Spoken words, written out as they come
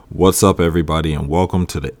What's up, everybody, and welcome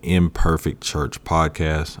to the Imperfect Church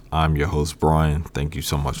podcast. I'm your host, Brian. Thank you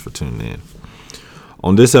so much for tuning in.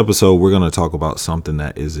 On this episode, we're going to talk about something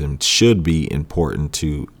that is and should be important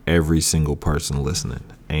to every single person listening.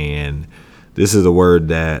 And this is a word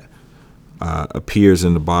that appears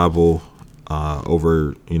in the Bible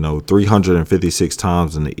over 356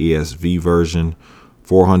 times in the ESV version,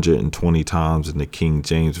 420 times in the King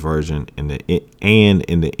James version, and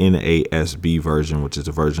in the NASB version, which is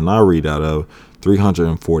the version I read out of,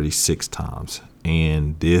 346 times.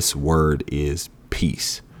 And this word is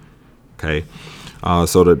peace. Okay.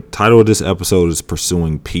 So the title of this episode is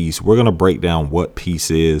Pursuing Peace. We're going to break down what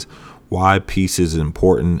peace is, why peace is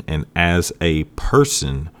important, and as a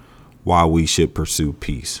person, why we should pursue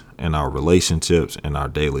peace in our relationships and our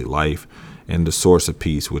daily life, and the source of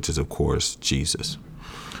peace, which is, of course, Jesus.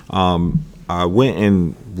 I went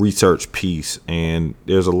and researched peace, and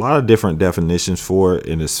there's a lot of different definitions for it.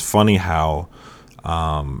 And it's funny how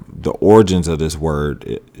the origins of this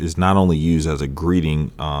word is not only used as a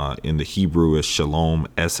greeting in the Hebrew as shalom,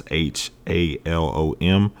 SHALOM,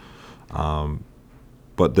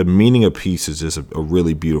 but the meaning of peace is just a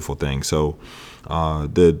really beautiful thing. So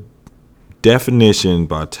the definition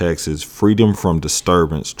by text is freedom from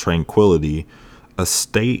disturbance, tranquility, a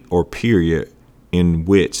state or period in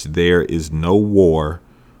which there is no war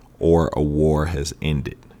or a war has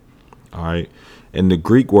ended. All right. And the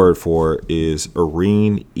Greek word for it is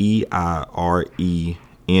eirene, EIRENE,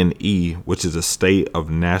 which is a state of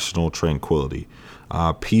national tranquility,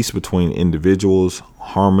 peace between individuals,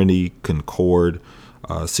 harmony, concord,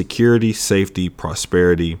 security, safety,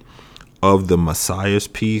 prosperity of the Messiah's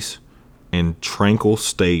peace, and tranquil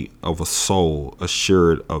state of a soul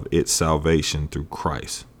assured of its salvation through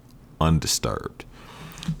Christ, undisturbed.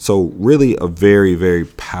 So really a very, very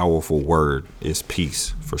powerful word is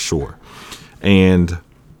peace for sure. And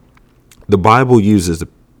the Bible uses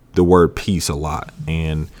the word peace a lot.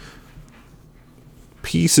 And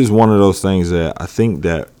peace is one of those things that I think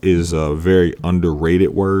that is a very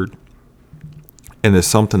underrated word. And it's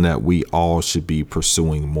something that we all should be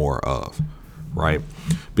pursuing more of, right?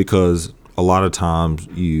 Because a lot of times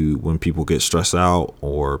when people get stressed out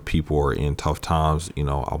or people are in tough times,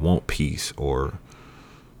 I want peace, or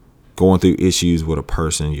going through issues with a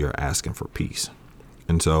person, you're asking for peace.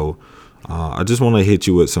 And so I just want to hit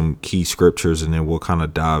you with some key scriptures, and then we'll kind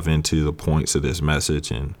of dive into the points of this message.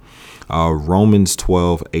 And Romans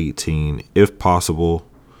 12:18, if possible,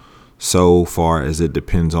 so far as it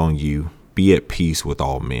depends on you, be at peace with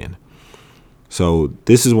all men. So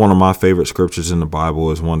this is one of my favorite scriptures in the Bible.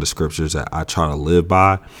 Is one of the scriptures that I try to live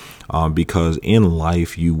by, because in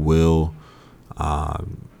life you will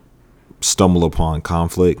stumble upon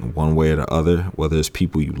conflict one way or the other, whether it's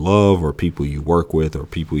people you love or people you work with or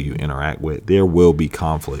people you interact with. There will be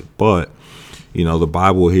conflict. But, the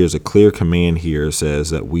Bible here's a clear command here. It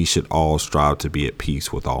says that we should all strive to be at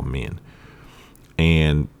peace with all men.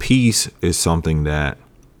 And peace is something that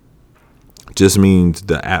just means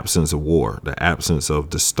the absence of war, the absence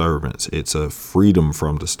of disturbance. It's a freedom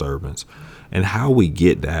from disturbance. And how we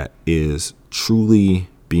get that is truly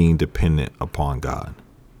being dependent upon God,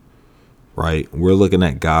 right? We're looking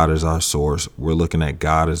at God as our source. We're looking at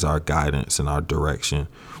God as our guidance and our direction.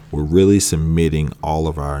 We're really submitting all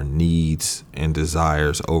of our needs and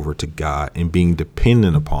desires over to God and being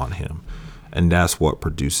dependent upon him. And that's what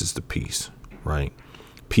produces the peace, right?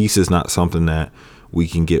 Peace is not something that we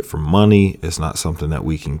can get from money. It's not something that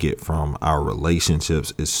we can get from our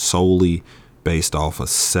relationships. It's solely based off a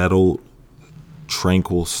settled,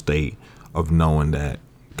 tranquil state of knowing that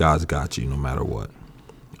God's got you no matter what.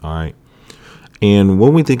 All right. And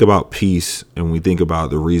when we think about peace and we think about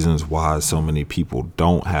the reasons why so many people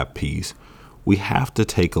don't have peace, we have to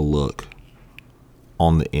take a look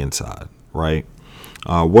on the inside, right?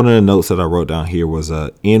 One of the notes that I wrote down here was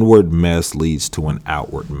an inward mess leads to an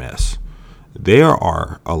outward mess. There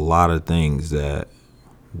are a lot of things that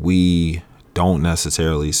we don't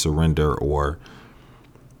necessarily surrender or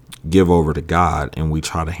give over to God, and we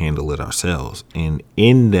try to handle it ourselves. And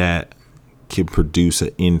in that can produce an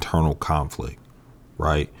internal conflict,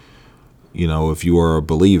 right? If you are a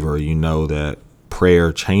believer, you know that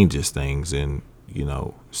prayer changes things, and,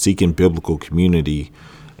 seeking biblical community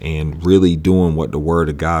and really doing what the word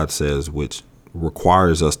of God says, which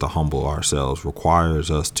requires us to humble ourselves, requires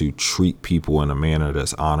us to treat people in a manner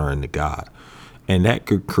that's honoring to God. And that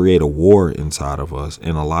could create a war inside of us.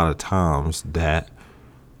 And a lot of times that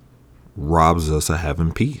robs us of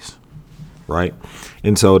having peace, right?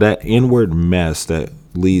 And so that inward mess that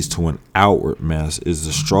leads to an outward mess is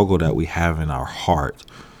the struggle that we have in our heart,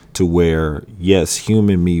 to where, yes,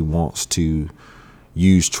 human me wants to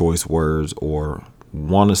use choice words or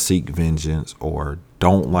want to seek vengeance or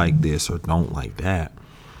don't like this or don't like that.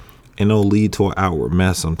 And it'll lead to an outward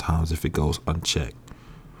mess sometimes if it goes unchecked.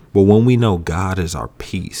 But when we know God is our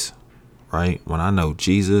peace, right? When I know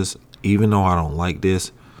Jesus, even though I don't like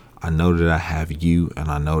this, I know that I have you, and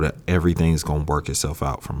I know that everything's going to work itself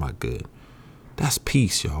out for my good. That's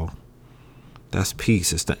peace, y'all. That's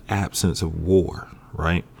peace. It's the absence of war,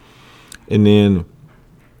 right? And then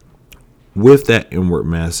with that inward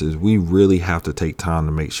message, we really have to take time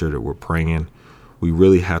to make sure that we're praying. We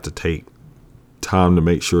really have to take time to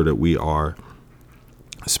make sure that we are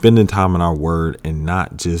spending time in our word and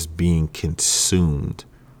not just being consumed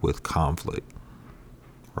with conflict,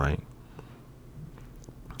 right?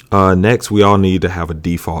 Next, we all need to have a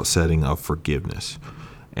default setting of forgiveness,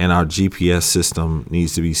 and our GPS system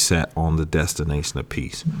needs to be set on the destination of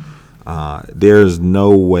peace. There's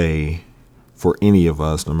no way for any of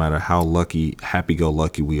us, no matter how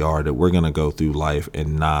happy-go-lucky we are, that we're going to go through life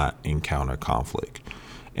and not encounter conflict.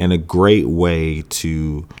 And a great way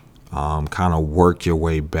to kind of work your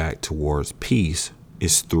way back towards peace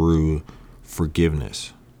is through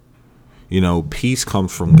forgiveness. You know, peace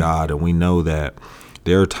comes from God, and we know that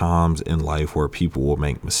there are times in life where people will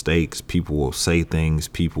make mistakes, people will say things,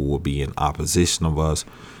 people will be in opposition of us,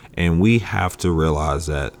 and we have to realize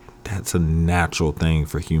that that's a natural thing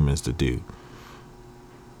for humans to do.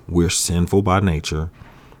 We're sinful by nature.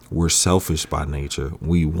 We're selfish by nature.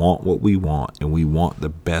 We want what we want, and we want the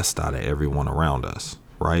best out of everyone around us,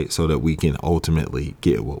 right? So that we can ultimately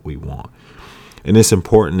get what we want. And it's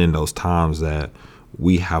important in those times that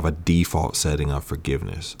we have a default setting of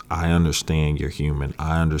forgiveness. I understand you're human.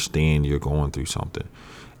 I understand you're going through something.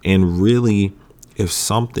 And really, if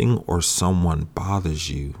something or someone bothers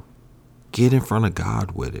you, get in front of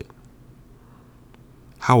God with it.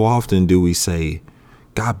 How often do we say,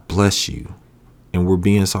 God bless you, and we're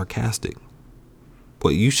being sarcastic? But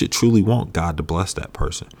you should truly want God to bless that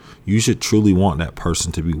person. You should truly want that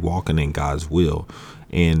person to be walking in God's will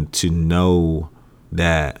and to know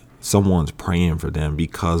that someone's praying for them,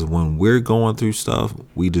 because when we're going through stuff,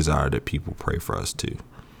 we desire that people pray for us too.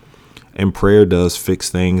 And prayer does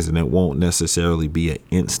fix things, and it won't necessarily be an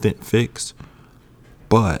instant fix.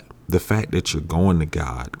 But the fact that you're going to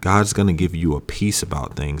God, God's going to give you a peace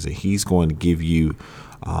about things, and he's going to give you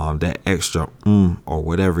that extra or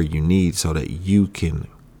whatever you need so that you can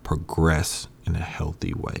progress in a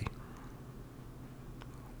healthy way.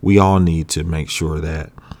 We all need to make sure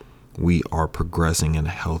that we are progressing in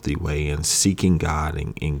a healthy way and seeking God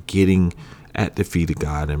and getting at the feet of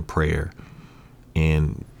God in prayer,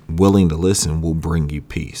 and willing to listen will bring you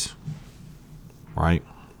peace, right?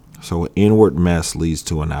 So an inward mess leads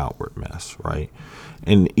to an outward mess, right?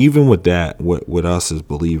 And even with that, with us as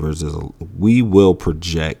believers, we will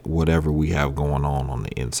project whatever we have going on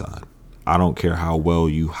the inside. I don't care how well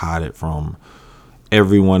you hide it from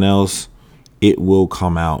everyone else. It will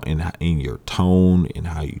come out in your tone, in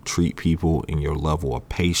how you treat people, in your level of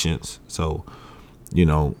patience. So, you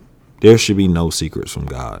know, there should be no secrets from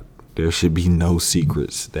God. There should be no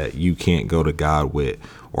secrets that you can't go to God with,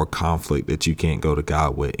 or conflict that you can't go to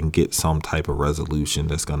God with and get some type of resolution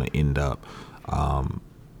that's going to end up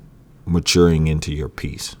maturing into your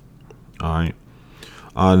peace. All right.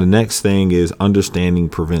 The next thing is understanding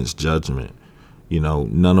prevents judgment. You know,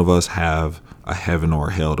 none of us have a heaven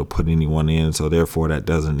or hell to put anyone in, so therefore that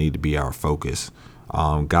doesn't need to be our focus.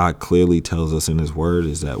 God clearly tells us in his word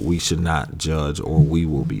is that we should not judge, or we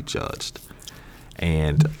will be judged.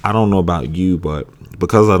 And I don't know about you, but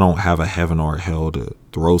because I don't have a heaven or a hell to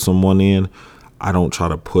throw someone in, I don't try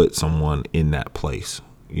to put someone in that place.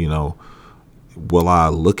 You know, will I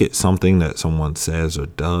look at something that someone says or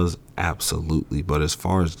does? Absolutely. But as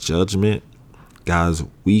far as judgment, guys,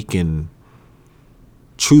 we can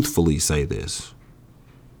truthfully say this.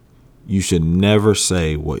 You should never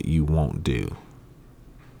say what you won't do,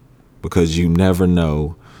 because you never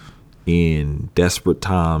know. In desperate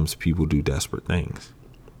times, people do desperate things.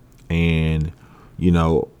 And, you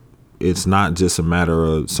know, it's not just a matter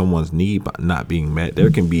of someone's need not being met. There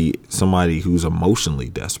can be somebody who's emotionally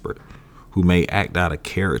desperate, who may act out of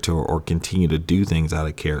character or continue to do things out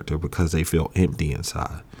of character because they feel empty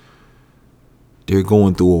inside. They're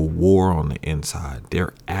going through a war on the inside.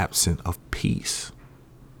 They're absent of peace.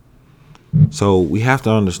 So we have to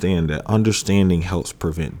understand that understanding helps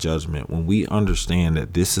prevent judgment. When we understand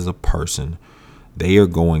that this is a person, they are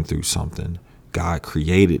going through something. God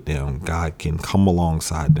created them. God can come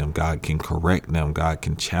alongside them. God can correct them. God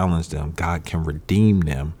can challenge them. God can redeem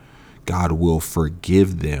them. God will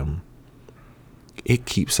forgive them. It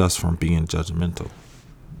keeps us from being judgmental.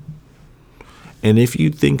 And if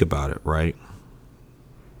you think about it, right?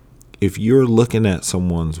 if you're looking at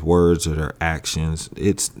someone's words or their actions,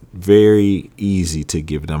 it's very easy to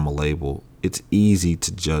give them a label. It's easy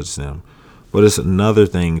to judge them. But it's another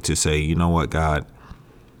thing to say, you know what, God,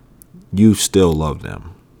 you still love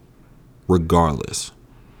them regardless.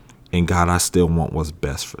 And God, I still want what's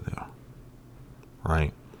best for them.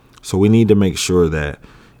 Right? So we need to make sure that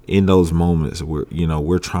in those moments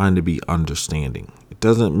we're trying to be understanding. It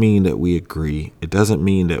doesn't mean that we agree. It doesn't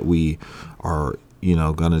mean that we are,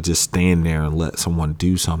 going to just stand there and let someone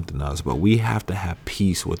do something to us. But we have to have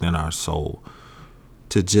peace within our soul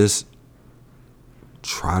to just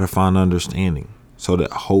try to find understanding so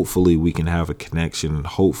that hopefully we can have a connection and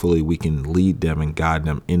hopefully we can lead them and guide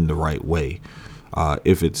them in the right way.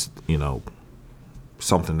 If it's,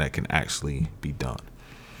 something that can actually be done.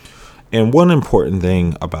 And one important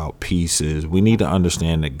thing about peace is we need to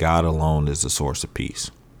understand that God alone is the source of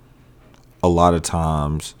peace. A lot of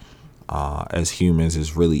times, as humans,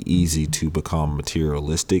 it's really easy to become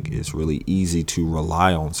materialistic. It's really easy to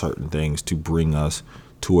rely on certain things to bring us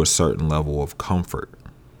to a certain level of comfort,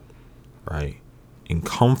 right? And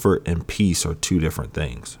comfort and peace are two different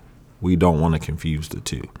things. We don't want to confuse the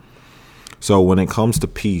two. So when it comes to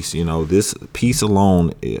peace, this peace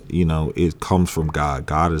alone, it comes from God.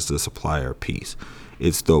 God is the supplier of peace.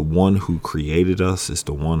 It's the one who created us. It's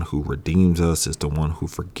the one who redeems us. It's the one who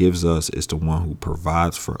forgives us. It's the one who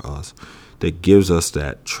provides for us, that gives us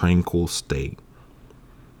that tranquil state,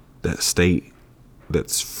 that state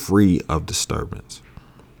that's free of disturbance.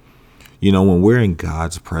 When we're in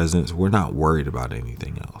God's presence, we're not worried about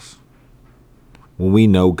anything else. When we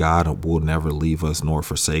know God will never leave us nor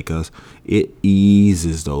forsake us, it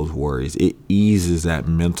eases those worries. It eases that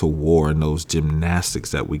mental war and those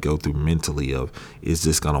gymnastics that we go through mentally of, is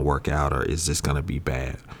this going to work out or is this going to be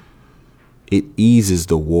bad? It eases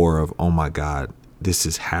the war of, oh my God, this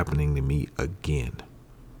is happening to me again.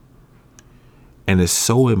 And it's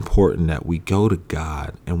so important that we go to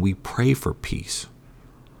God and we pray for peace,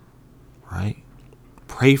 right?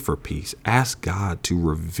 Pray for peace. Ask God to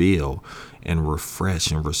reveal and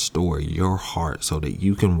refresh and restore your heart so that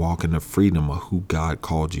you can walk in the freedom of who God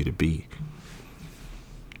called you to be.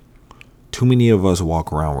 Too many of us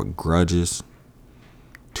walk around with grudges.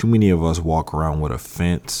 Too many of us walk around with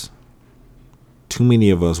offense. Too many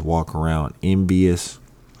of us walk around envious.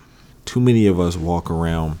 Too many of us walk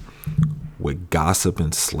around with gossip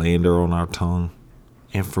and slander on our tongue.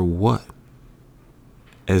 And for what?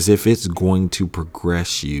 As if it's going to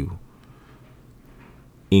progress you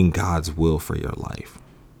in God's will for your life.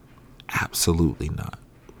 Absolutely not.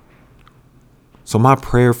 So my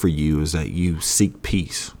prayer for you is that you seek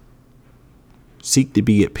peace. Seek to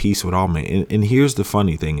be at peace with all men. And here's the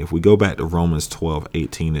funny thing. If we go back to Romans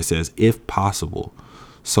 12:18, it says, if possible,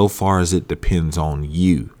 so far as it depends on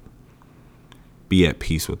you, be at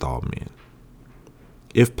peace with all men.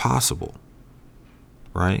 If possible,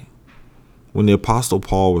 right? When the Apostle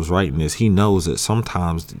Paul was writing this, he knows that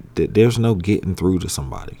sometimes there's no getting through to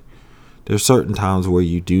somebody. There's certain times where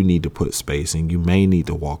you do need to put space and you may need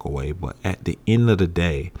to walk away. But at the end of the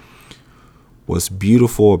day, what's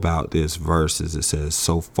beautiful about this verse is it says,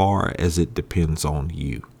 so far as it depends on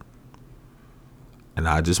you. And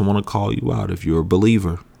I just want to call you out. If you're a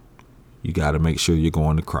believer, you got to make sure you're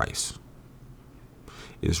going to Christ.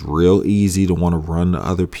 It's real easy to want to run to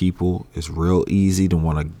other people. It's real easy to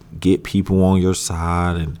want to get people on your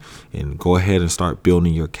side and go ahead and start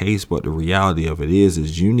building your case. But the reality of it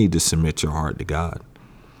is you need to submit your heart to God.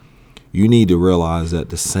 You need to realize that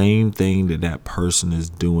the same thing that person is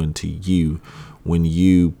doing to you when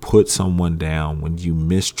you put someone down, when you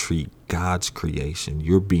mistreat God's creation,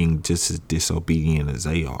 you're being just as disobedient as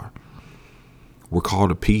they are. We're called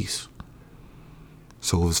to peace.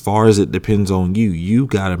 So as far as it depends on you, you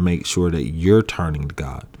got to make sure that you're turning to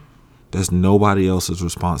God. That's nobody else's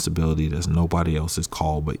responsibility. That's nobody else's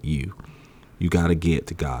call but you. You got to get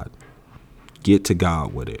to God. Get to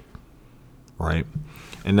God with it, right?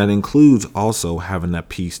 And that includes also having that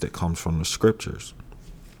peace that comes from the scriptures.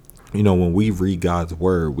 When we read God's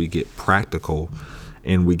word, we get practical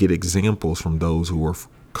and we get examples from those who have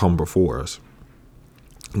come before us.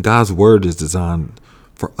 God's word is designed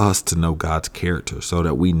for us to know God's character so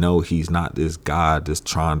that we know he's not this God that's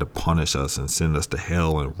trying to punish us and send us to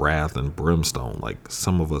hell and wrath and brimstone like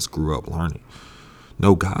some of us grew up learning.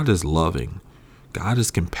 No, God is loving. God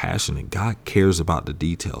is compassionate. God cares about the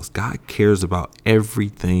details. God cares about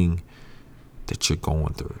everything that you're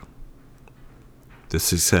going through. The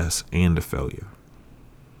success and the failure.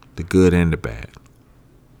 The good and the bad.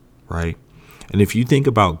 Right? And if you think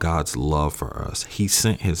about God's love for us, he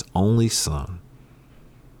sent his only son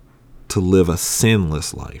to live a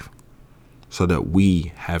sinless life so that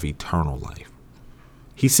we have eternal life.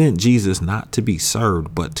 He sent Jesus not to be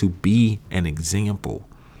served, but to be an example.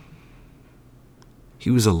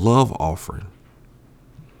 He was a love offering.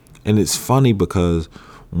 And it's funny because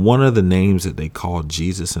one of the names that they call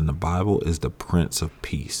Jesus in the Bible is the Prince of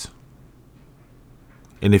Peace.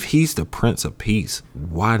 And if he's the Prince of Peace,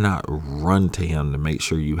 why not run to him to make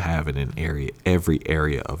sure you have it in every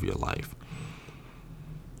area of your life?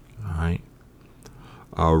 All right.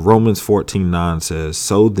 Romans 14:9 says,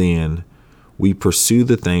 "So then we pursue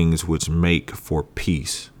the things which make for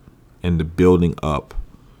peace and the building up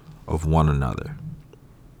of one another."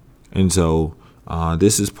 And so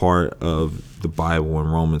this is part of the Bible in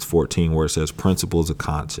Romans 14 where it says principles of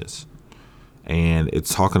conscience. And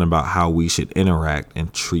it's talking about how we should interact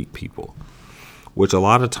and treat people, which a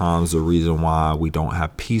lot of times the reason why we don't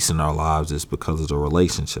have peace in our lives is because of the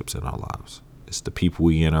relationships in our lives. It's the people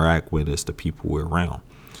we interact with. It's the people we're around.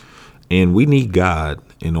 And we need God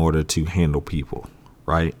in order to handle people,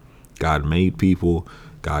 right? God made people.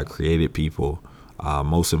 God created people.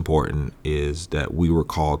 Most important is that we were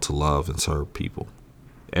called to love and serve people.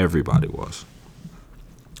 Everybody was.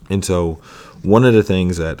 And so one of the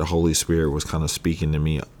things that the Holy Spirit was kind of speaking to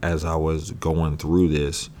me as I was going through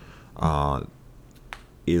this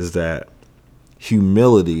is that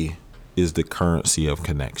humility is the currency of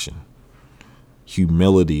connection.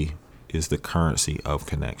 Humility is the currency of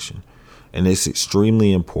connection. And it's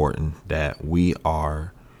extremely important that we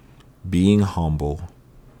are being humble,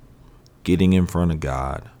 getting in front of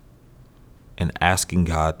God, and asking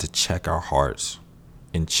God to check our hearts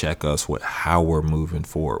and check us with how we're moving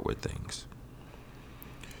forward with things.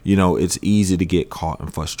 You know, it's easy to get caught in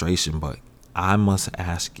frustration, but I must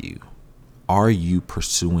ask you, are you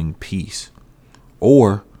pursuing peace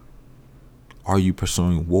or are you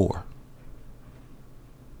pursuing war?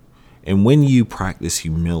 And when you practice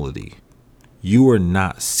humility, you are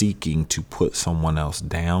not seeking to put someone else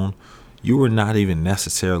down. You are not even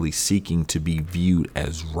necessarily seeking to be viewed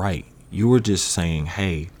as right. You are just saying,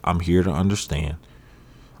 hey, I'm here to understand.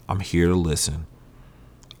 I'm here to listen.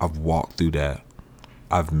 I've walked through that.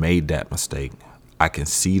 I've made that mistake. I can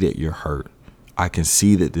see that you're hurt. I can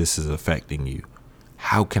see that this is affecting you.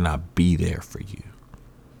 How can I be there for you?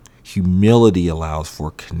 Humility allows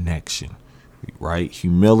for connection, right?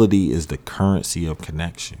 Humility is the currency of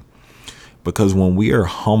connection. Because when we are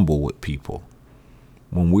humble with people,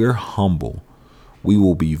 when we're humble, we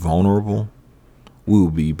will be vulnerable. We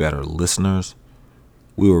will be better listeners.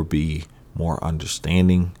 We will be more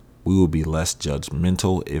understanding. We will be less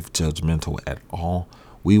judgmental, if judgmental at all.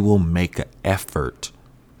 We will make an effort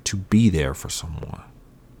to be there for someone,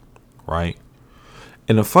 right?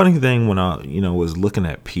 And the funny thing when I, was looking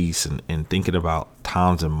at peace and thinking about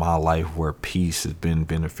times in my life where peace has been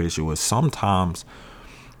beneficial is sometimes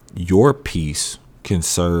your peace can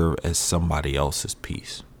serve as somebody else's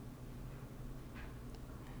peace.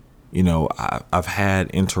 I've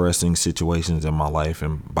had interesting situations in my life,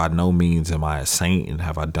 and by no means am I a saint and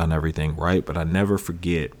have I done everything right, but I never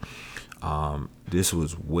forget. This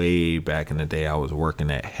was way back in the day. I was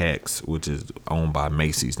working at Hex, which is owned by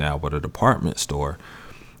Macy's now, but a department store.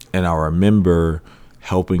 And I remember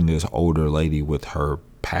helping this older lady with her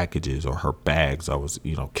packages or her bags. I was,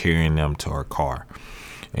 carrying them to her car.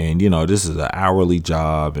 And, this is an hourly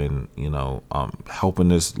job and, I'm helping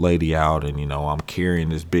this lady out and, I'm carrying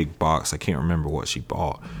this big box. I can't remember what she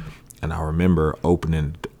bought. And I remember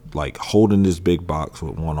holding this big box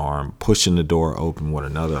with one arm, pushing the door open with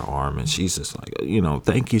another arm. And she's just like,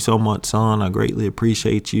 thank you so much, son. I greatly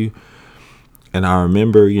appreciate you. And I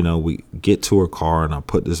remember, we get to her car and I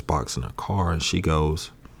put this box in her car and she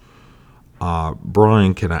goes,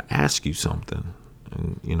 Brian, can I ask you something?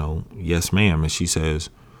 And, yes, ma'am. And she says,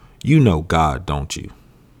 you know God, don't you?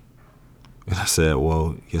 And I said,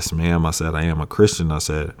 well, yes, ma'am. I said, I am a Christian. I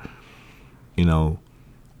said,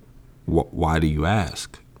 why do you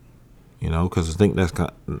ask? Because I think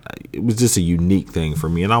it was just a unique thing for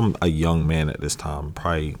me. And I'm a young man at this time,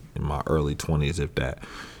 probably in my early 20s, if that.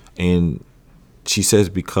 And she says,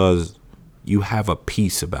 because you have a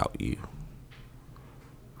peace about you.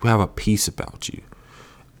 You have a peace about you.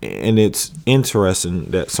 And it's interesting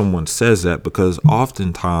that someone says that because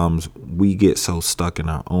oftentimes we get so stuck in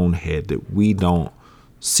our own head that we don't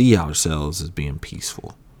see ourselves as being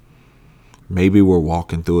peaceful. Maybe we're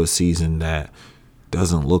walking through a season that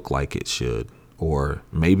doesn't look like it should, or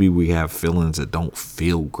maybe we have feelings that don't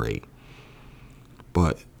feel great.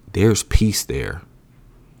 But there's peace there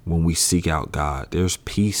when we seek out God. There's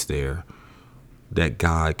peace there that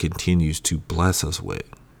God continues to bless us with.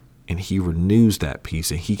 and he renews that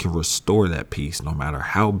peace, and he can restore that peace no matter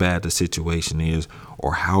how bad the situation is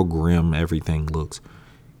or how grim everything looks.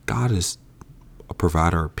 God is a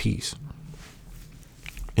provider of peace.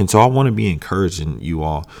 And so I want to be encouraging you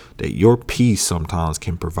all that your peace sometimes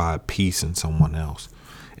can provide peace in someone else.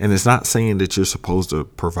 And it's not saying that you're supposed to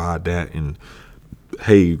provide that and,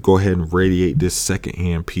 hey, go ahead and radiate this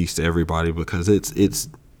secondhand peace to everybody, because it's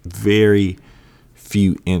very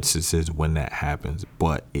few instances when that happens,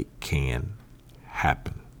 but it can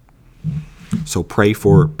happen. So pray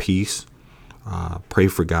for peace. Pray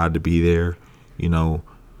for God to be there. You know,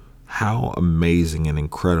 how amazing and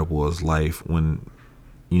incredible is life when,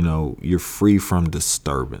 you know, you're free from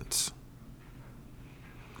disturbance.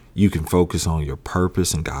 You can focus on your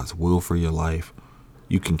purpose and God's will for your life.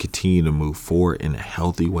 You can continue to move forward in a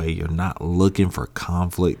healthy way. You're not looking for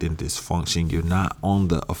conflict and dysfunction. You're not on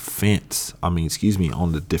the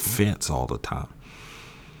on the defense all the time.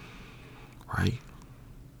 Right?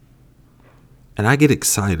 And I get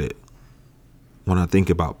excited when I think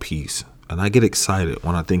about peace. And I get excited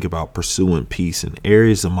when I think about pursuing peace in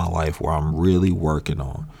areas of my life where I'm really working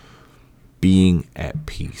on being at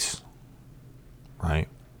peace. Right?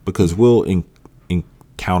 Because we'll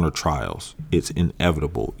encounter trials. It's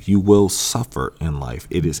inevitable. You will suffer in life.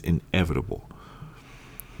 It is inevitable.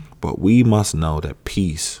 But we must know that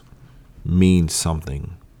peace means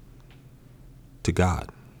something to God.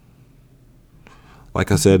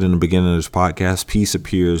 Like I said in the beginning of this podcast, peace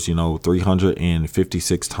appears,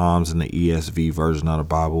 356 times in the ESV version of the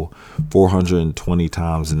Bible, 420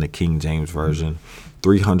 times in the King James Version,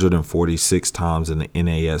 346 times in the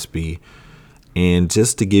NASB. And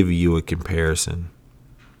just to give you a comparison,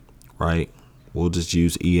 right, we'll just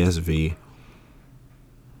use ESV.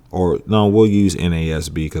 Or no, we'll use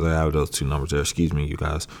NASB because I have those two numbers there. Excuse me, you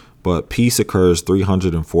guys. But peace occurs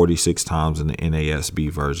 346 times in the NASB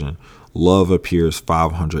version. Love appears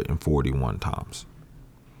 541 times.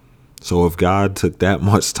 So if God took that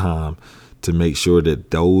much time to make sure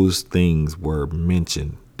that those things were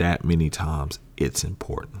mentioned that many times, it's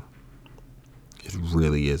important. It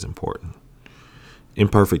really is important.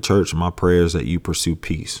 Imperfect Church, my prayer is that you pursue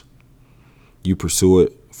peace. You pursue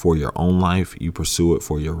it for your own life. You pursue it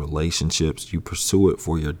for your relationships. You pursue it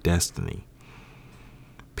for your destiny.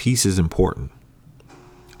 Peace is important.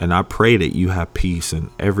 And I pray that you have peace in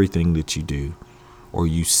everything that you do, or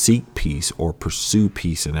you seek peace or pursue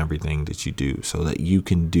peace in everything that you do, so that you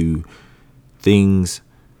can do things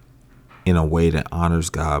in a way that honors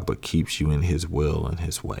God but keeps you in his will and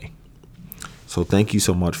his way. So thank you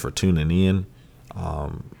so much for tuning in.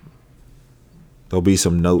 There'll be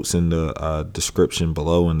some notes in the description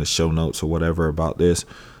below in the show notes or whatever about this.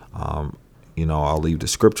 I'll leave the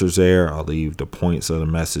scriptures there. I'll leave the points of the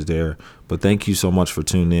message there. But thank you so much for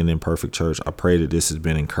tuning in Imperfect Church. I pray that this has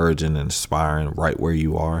been encouraging and inspiring right where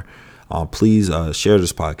you are. Please share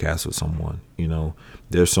this podcast with someone.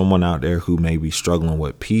 There's someone out there who may be struggling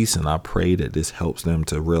with peace, and I pray that this helps them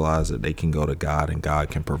to realize that they can go to God and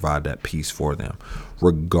God can provide that peace for them,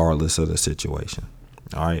 regardless of the situation.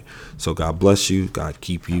 All right. So God bless you. God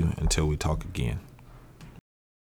keep you until we talk again.